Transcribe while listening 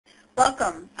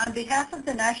Welcome. On behalf of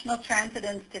the National Transit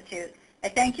Institute, I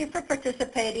thank you for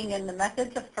participating in the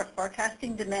Methods for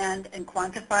Forecasting Demand and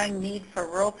Quantifying Need for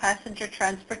Rural Passenger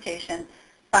Transportation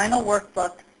Final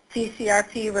Workbook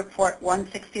CCRP Report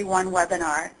 161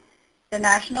 webinar. The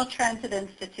National Transit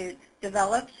Institute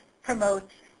develops,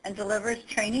 promotes, and delivers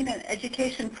training and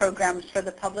education programs for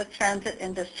the public transit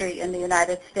industry in the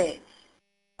United States.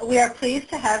 We are pleased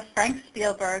to have Frank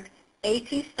Spielberg,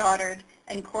 A.T. Stoddard,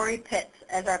 and Corey Pitts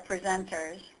as our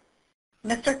presenters.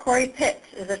 Mr. Corey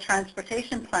Pitts is a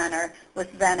transportation planner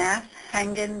with Van Ass,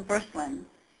 Hangen, Brooklyn.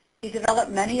 He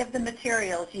developed many of the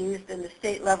materials used in the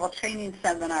state-level training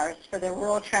seminars for the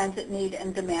rural transit need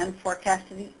and demand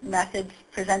forecasting methods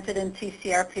presented in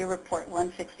TCRP Report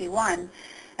 161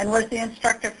 and was the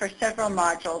instructor for several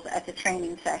modules at the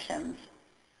training sessions.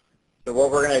 So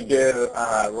what we're going to do,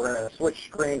 we're going to switch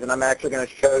screens, and I'm actually going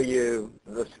to show you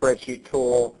the spreadsheet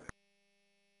tool.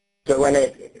 So when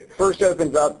it first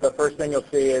opens up, the first thing you'll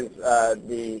see is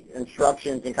the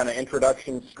instructions and kind of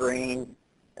introduction screen.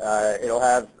 It'll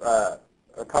have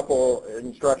a couple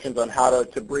instructions on how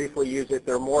to briefly use it.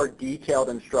 There are more detailed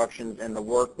instructions in the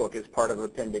workbook as part of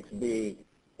Appendix B.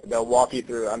 They'll walk you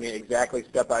through, exactly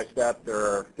step by step. There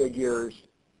are figures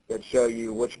that show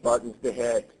you which buttons to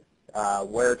hit,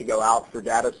 where to go out for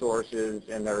data sources,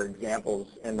 and there are examples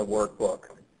in the workbook.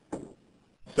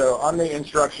 So on the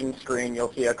instruction screen,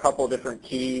 you'll see a couple different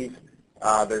keys.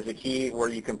 There's a key where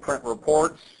you can print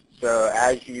reports. So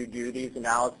as you do these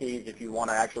analyses, if you want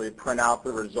to actually print out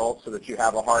the results so that you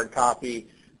have a hard copy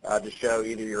to show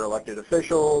either your elected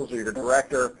officials or your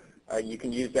director, you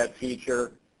can use that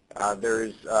feature.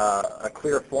 There's a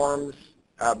clear forms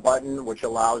button, which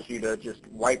allows you to just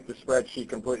wipe the spreadsheet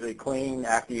completely clean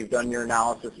after you've done your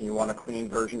analysis and you want a clean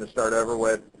version to start over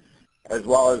with, as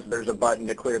well as there's a button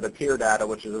to clear the peer data,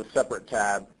 which is a separate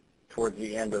tab towards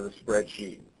the end of the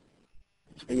spreadsheet.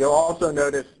 You'll also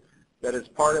notice that as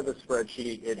part of the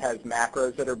spreadsheet, it has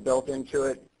macros that are built into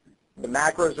it. The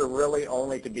macros are really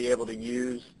only to be able to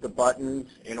use the buttons.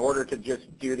 In order to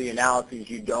just do the analyses,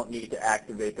 you don't need to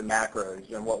activate the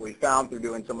macros. And what we found through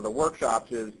doing some of the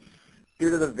workshops is,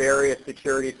 due to the various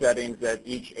security settings that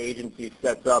each agency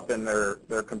sets up in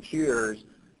their computers,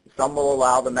 some will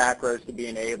allow the macros to be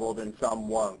enabled and some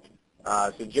won't.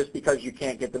 So just because you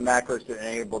can't get the macros to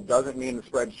enable doesn't mean the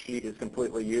spreadsheet is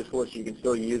completely useless. You can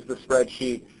still use the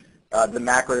spreadsheet. The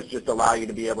macros just allow you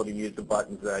to be able to use the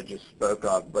buttons that I just spoke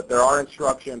of. But there are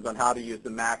instructions on how to use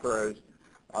the macros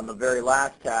on the very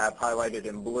last tab, highlighted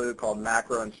in blue, called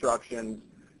Macro Instructions,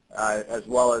 as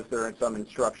well as there are some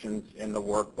instructions in the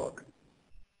workbook.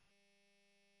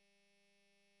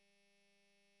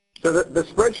 So the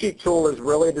spreadsheet tool is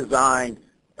really designed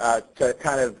to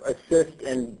kind of assist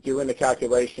in doing the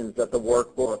calculations that the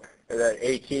workbook that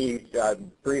AT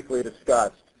briefly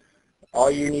discussed. All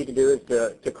you need to do is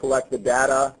to collect the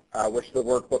data, which the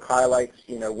workbook highlights,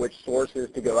 which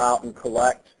sources to go out and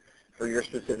collect for your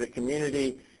specific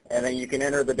community, and then you can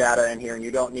enter the data in here, and you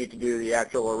don't need to do the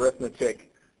actual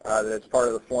arithmetic that's part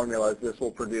of the formula, as this will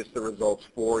produce the results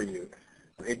for you.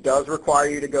 It does require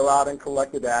you to go out and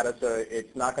collect the data, so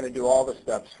it's not going to do all the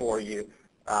steps for you,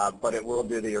 but it will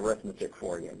do the arithmetic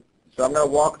for you. So I'm going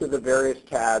to walk through the various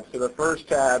tabs. So the first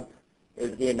tab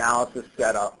is the analysis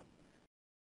setup.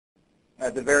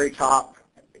 At the very top,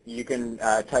 you can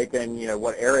type in,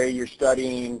 what area you're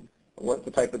studying, what the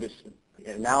type of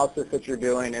analysis that you're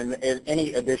doing, and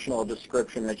any additional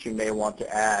description that you may want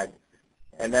to add.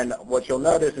 And then what you'll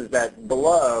notice is that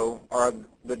below are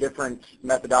the different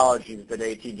methodologies that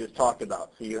AT just talked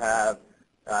about. So you have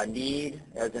need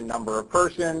as in number of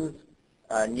persons,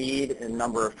 need in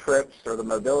number of trips or the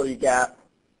mobility gap,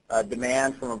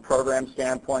 demand from a program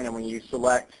standpoint, and when you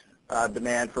select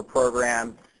demand for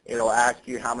program, it'll ask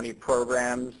you how many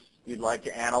programs you'd like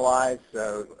to analyze,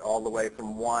 so all the way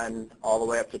from 1 all the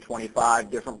way up to 25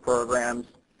 different programs.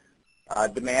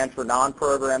 Demand for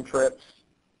non-program trips,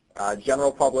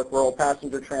 general public rural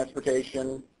passenger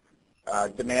transportation,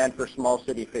 demand for small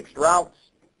city fixed routes,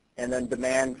 and then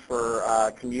demand for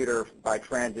commuter by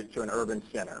transit to an urban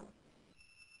center.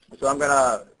 So I'm going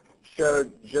to show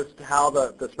just how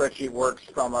the spreadsheet works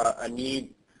from a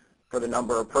need for the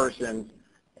number of persons,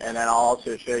 and then I'll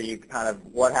also show you kind of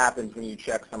what happens when you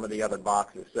check some of the other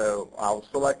boxes. So I'll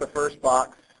select the first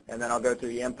box, and then I'll go to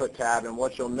the Input tab, and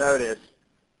what you'll notice,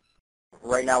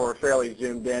 right now we're fairly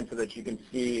zoomed in so that you can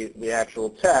see the actual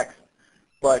text,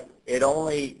 but it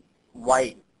only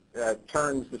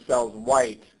turns the cells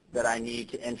white that I need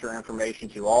to enter information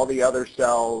to. All the other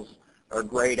cells are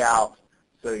grayed out,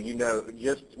 so you know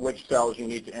just which cells you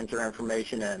need to enter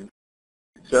information in.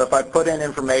 So if I put in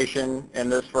information in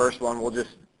this first one, we'll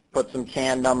just put some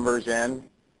CAN numbers in.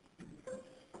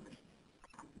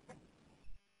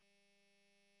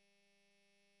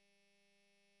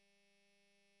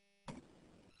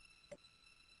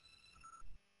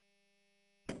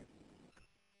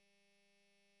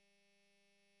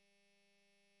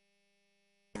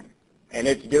 And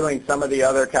it's doing some of the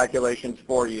other calculations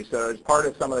for you. So as part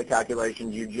of some of the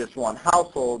calculations, you just want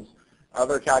households.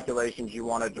 Other calculations, you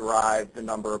want to derive the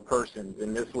number of persons,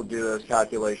 and this will do those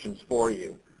calculations for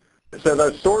you. So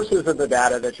the sources of the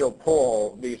data that you'll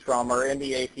pull these from are in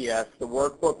the ACS. The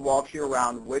workbook walks you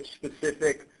around which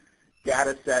specific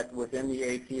data set within the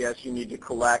ACS you need to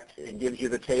collect. It gives you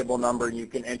the table number. You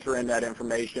can enter in that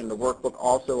information. The workbook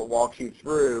also walks you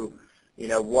through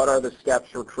what are the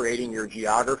steps for creating your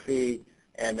geography,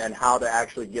 and then how to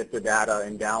actually get the data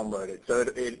and download it. So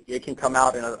it can come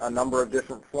out in a number of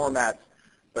different formats,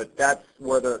 but that's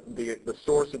where the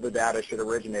source of the data should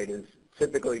originate, is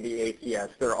typically the ACS.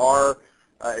 There are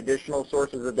additional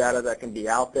sources of data that can be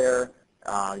out there.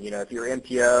 If your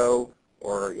MPO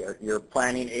or your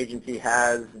planning agency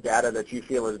has data that you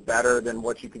feel is better than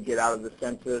what you could get out of the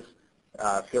census,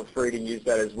 feel free to use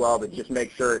that as well, but just make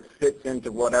sure it fits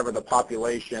into whatever the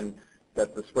population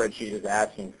that the spreadsheet is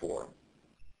asking for.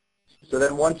 So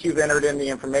then once you've entered in the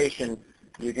information,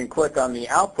 you can click on the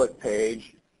output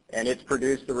page, and it's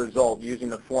produced the result using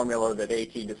the formula that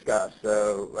AT discussed.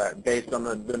 So based on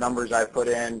the numbers I put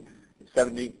in,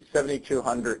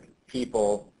 7,200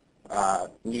 people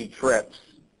need trips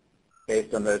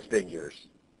based on those figures.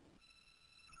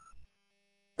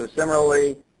 So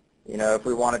similarly, if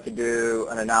we wanted to do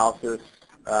an analysis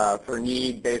for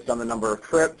need based on the number of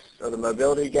trips or the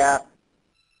mobility gap,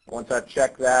 once I've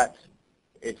checked that,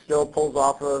 it still pulls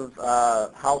off of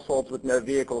households with no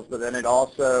vehicles, but then it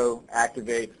also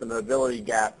activates the mobility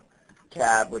gap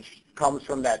tab, which comes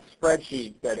from that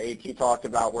spreadsheet that AT talked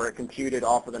about, where it computed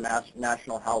off of the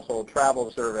National Household Travel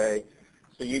Survey.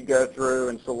 So you'd go through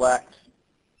and select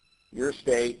your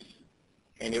state,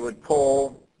 and it would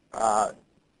pull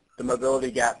the mobility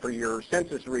gap for your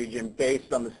census region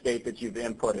based on the state that you've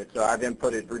inputted. So I've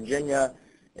inputted Virginia.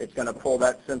 It's going to pull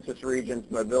that census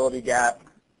region's mobility gap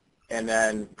and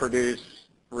then produce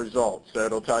results. So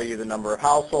it'll tell you the number of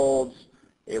households.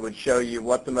 It would show you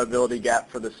what the mobility gap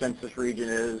for the census region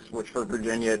is, which for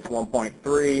Virginia it's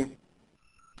 1.3.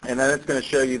 And then it's going to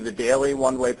show you the daily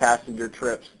one-way passenger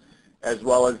trips as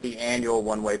well as the annual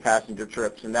one-way passenger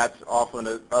trips. And that's often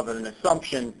of an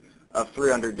assumption of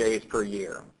 300 days per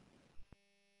year.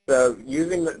 So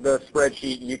using the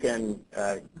spreadsheet, you can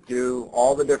do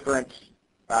all the different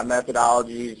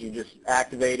methodologies. You just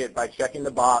activate it by checking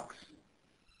the box,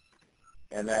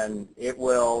 and then it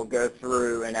will go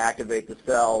through and activate the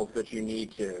cells that you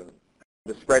need to.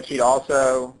 The spreadsheet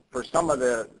also, for some of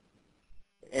the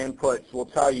inputs, will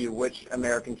tell you which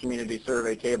American Community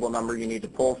Survey table number you need to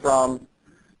pull from.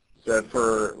 So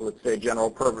for, let's say, general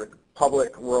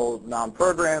public rural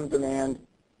non-program demand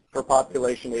for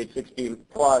population age 60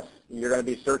 plus, you're going to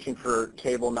be searching for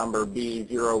table number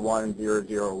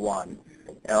B01001.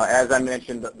 As I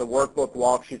mentioned, the workbook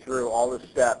walks you through all the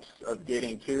steps of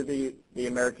getting to the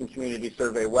American Community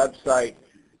Survey website,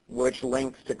 which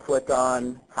links to click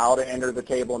on, how to enter the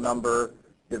table number,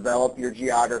 develop your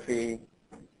geography.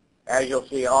 As you'll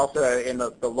see also in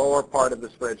the lower part of the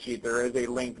spreadsheet, there is a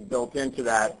link built into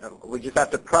that. We just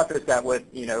have to preface that with,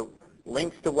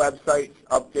 links to websites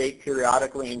update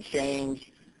periodically and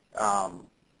change.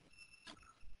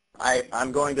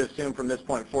 I'm going to assume from this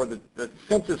point forward that the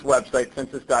census website,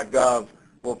 census.gov,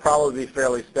 will probably be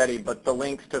fairly steady, but the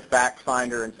links to Fact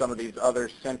Finder and some of these other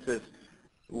census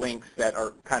links that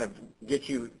are kind of get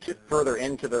you further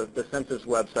into the census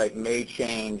website may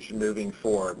change moving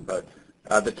forward. But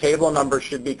the table numbers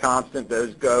should be constant.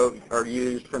 Those are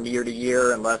used from year to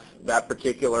year unless that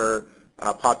particular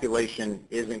population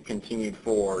isn't continued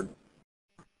forward.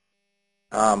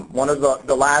 One of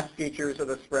the last features of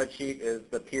the spreadsheet is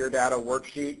the peer data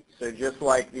worksheet. So just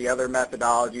like the other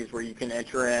methodologies where you can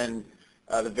enter in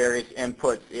the various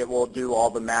inputs, it will do all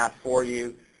the math for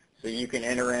you. So you can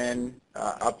enter in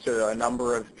up to a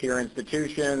number of peer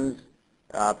institutions,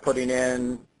 putting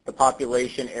in the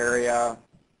population area.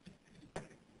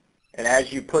 And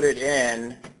as you put it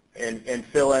in and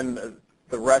fill in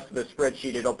the rest of the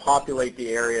spreadsheet, it'll populate the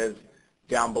areas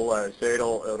down below.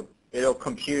 So it'll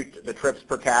compute the trips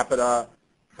per capita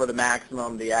for the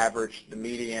maximum, the average, the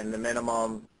median, the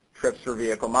minimum, trips per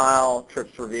vehicle mile,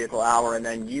 trips per vehicle hour, and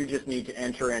then you just need to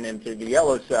enter into the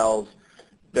yellow cells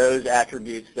those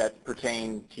attributes that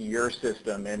pertain to your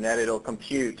system, and then it'll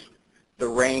compute the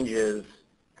ranges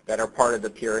that are part of the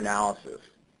peer analysis.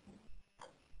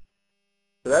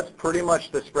 So that's pretty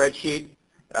much the spreadsheet.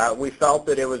 We felt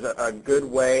that it was a good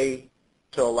way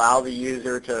to allow the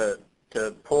user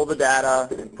to pull the data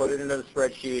and put it into the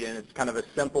spreadsheet, and it's kind of a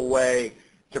simple way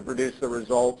to produce the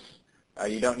results.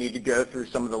 You don't need to go through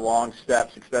some of the long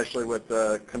steps, especially with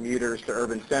the commuters to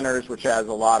urban centers, which has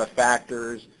a lot of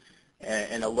factors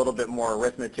and a little bit more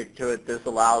arithmetic to it. This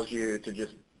allows you to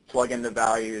just plug in the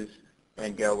values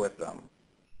and go with them.